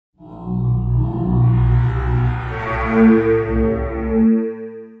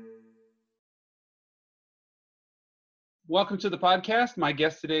Welcome to the podcast. My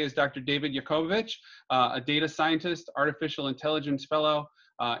guest today is Dr. David Yakobovitch, a data scientist, artificial intelligence fellow,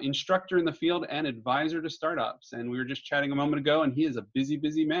 instructor in the field, and advisor to startups. And we were just chatting a moment ago, and he is a busy,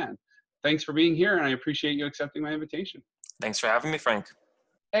 busy man. Thanks for being here, and I appreciate you accepting my invitation. Thanks for having me, Frank.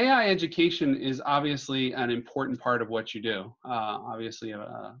 AI education is obviously an important part of what you do. Obviously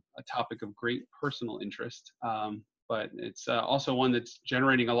a topic of great personal interest, but it's also one that's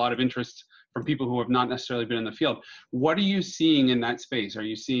generating a lot of interest from people who have not necessarily been in the field. What are you seeing in that space? Are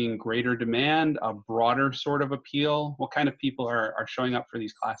you seeing greater demand, a broader sort of appeal? What kind of people are showing up for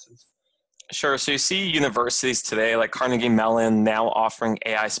these classes? Sure. So you see universities today like Carnegie Mellon now offering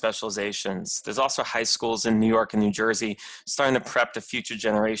AI specializations. There's also high schools in New York and New Jersey starting to prep the future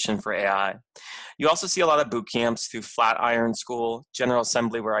generation for AI. You also see a lot of boot camps through Flatiron School, General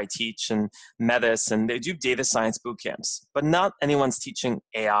Assembly where I teach, and Metis, and they do data science boot camps, but not anyone's teaching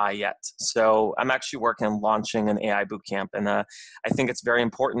AI yet. So I'm actually working on launching an AI boot camp, and I think it's very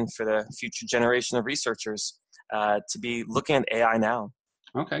important for the future generation of researchers to be looking at AI now.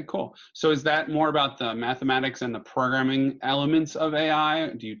 Okay, cool. So is that more about the mathematics and the programming elements of AI?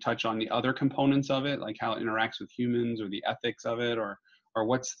 Do you touch on the other components of it, like how it interacts with humans or the ethics of it, or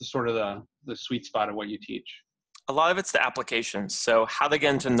what's the sort of the sweet spot of what you teach? A lot of it's the applications. So how to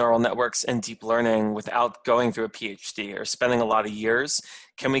get into neural networks and deep learning without going through a PhD or spending a lot of years.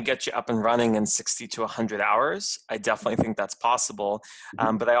 Can we get you up and running in 60 to 100 hours? I definitely think that's possible.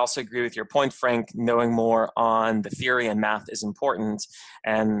 But I also agree with your point, Frank, knowing more on the theory and math is important.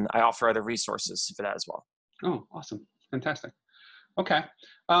 And I offer other resources for that as well. Oh, awesome. Fantastic. Okay.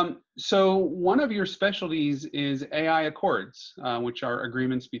 So one of your specialties is AI accords, which are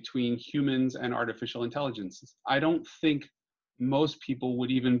agreements between humans and artificial intelligence. I don't think most people would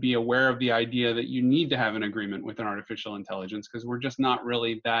even be aware of the idea that you need to have an agreement with an artificial intelligence because we're just not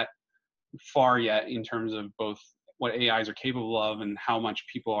really that far yet in terms of both what AIs are capable of and how much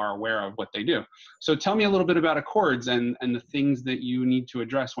people are aware of what they do. So tell me a little bit about accords and the things that you need to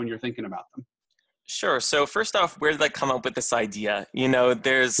address when you're thinking about them. Sure. So first off, where did I come up with this idea? You know,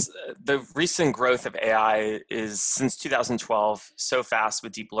 there's the recent growth of AI is since 2012 so fast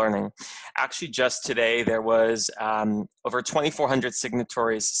with deep learning. Actually, just today there was over 2,400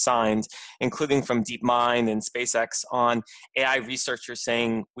 signatories signed, including from DeepMind and SpaceX, on AI researchers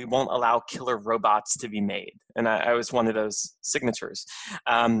saying we won't allow killer robots to be made. And I was one of those signatures.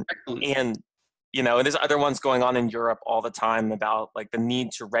 And you know, there's other ones going on in Europe all the time about like the need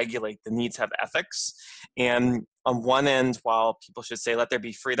to regulate, the need to have ethics. And on one end, while people should say let there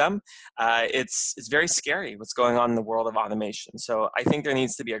be freedom, it's very scary what's going on in the world of automation. So I think there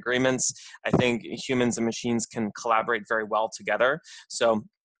needs to be agreements. I think humans and machines can collaborate very well together. So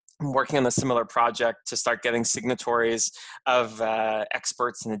I'm working on a similar project to start getting signatories of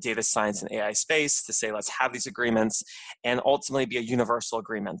experts in the data science and AI space to say, let's have these agreements and ultimately be a universal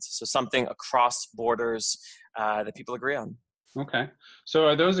agreement. So something across borders that people agree on. Okay. So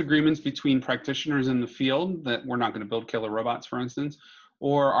are those agreements between practitioners in the field that we're not going to build killer robots, for instance,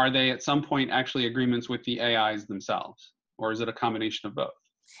 or are they at some point actually agreements with the AIs themselves? Or is it a combination of both?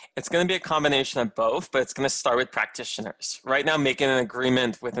 It's going to be a combination of both, but it's going to start with practitioners. Right now, making an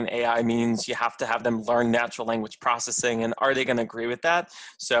agreement with an AI means you have to have them learn natural language processing, and are they going to agree with that?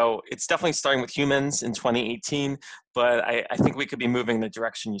 So it's definitely starting with humans in 2018, but I think we could be moving in the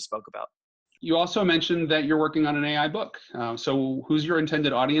direction you spoke about. You also mentioned that you're working on an AI book. So who's your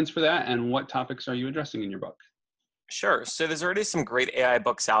intended audience for that, and what topics are you addressing in your book? Sure. So there's already some great AI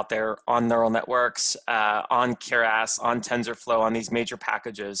books out there on neural networks, on Keras, on TensorFlow, on these major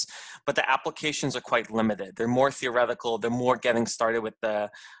packages, but the applications are quite limited. They're more theoretical. They're more getting started with the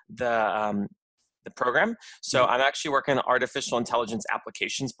program. So I'm actually working on an artificial intelligence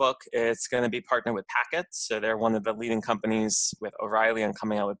applications book. It's going to be partnered with Packet. So they're one of the leading companies with O'Reilly on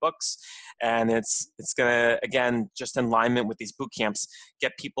coming out with books. And it's going to, again, just in alignment with these boot camps,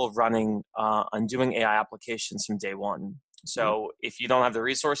 get people running on doing AI applications from day one. So if you don't have the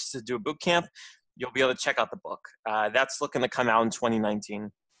resources to do a boot camp, you'll be able to check out the book. That's looking to come out in 2019.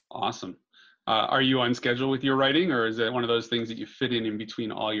 Awesome. Are you on schedule with your writing, or is it one of those things that you fit in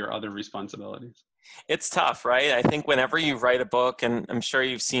between all your other responsibilities? It's tough, right? I think whenever you write a book, and I'm sure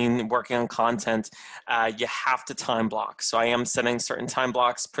you've seen working on content, you have to time block. So I am setting certain time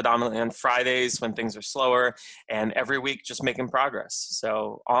blocks predominantly on Fridays when things are slower, and every week just making progress.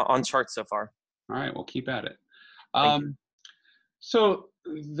 So on chart so far. All right, we'll keep at it. So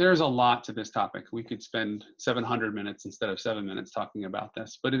there's a lot to this topic. We could spend 700 minutes instead of 7 minutes talking about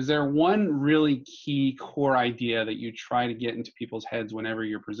this. But is there one really key core idea that you try to get into people's heads whenever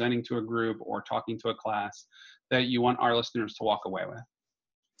you're presenting to a group or talking to a class that you want our listeners to walk away with?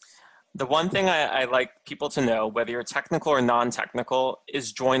 The one thing I like people to know, whether you're technical or non-technical,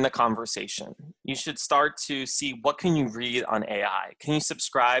 is join the conversation. You should start to see what can you read on AI. Can you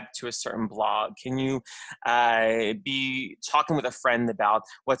subscribe to a certain blog? Can you be talking with a friend about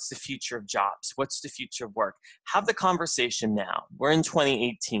what's the future of jobs? What's the future of work? Have the conversation now. We're in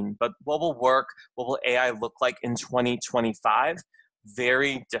 2018, but what will work? What will AI look like in 2025?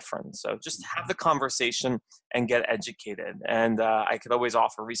 Very different. So just have the conversation and get educated. And I could always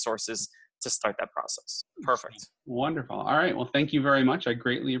offer resources to start that process. Perfect. Wonderful. All right. Well, thank you very much. I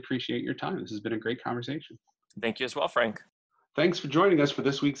greatly appreciate your time. This has been a great conversation. Thank you as well, Frank. Thanks for joining us for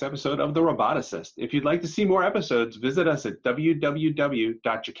this week's episode of The Roboticist. If you'd like to see more episodes, visit us at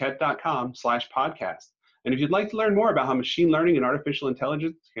www.jaquette.com/podcast. And if you'd like to learn more about how machine learning and artificial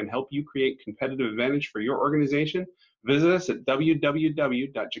intelligence can help you create competitive advantage for your organization, visit us at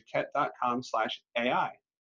www.jaquette.com/AI.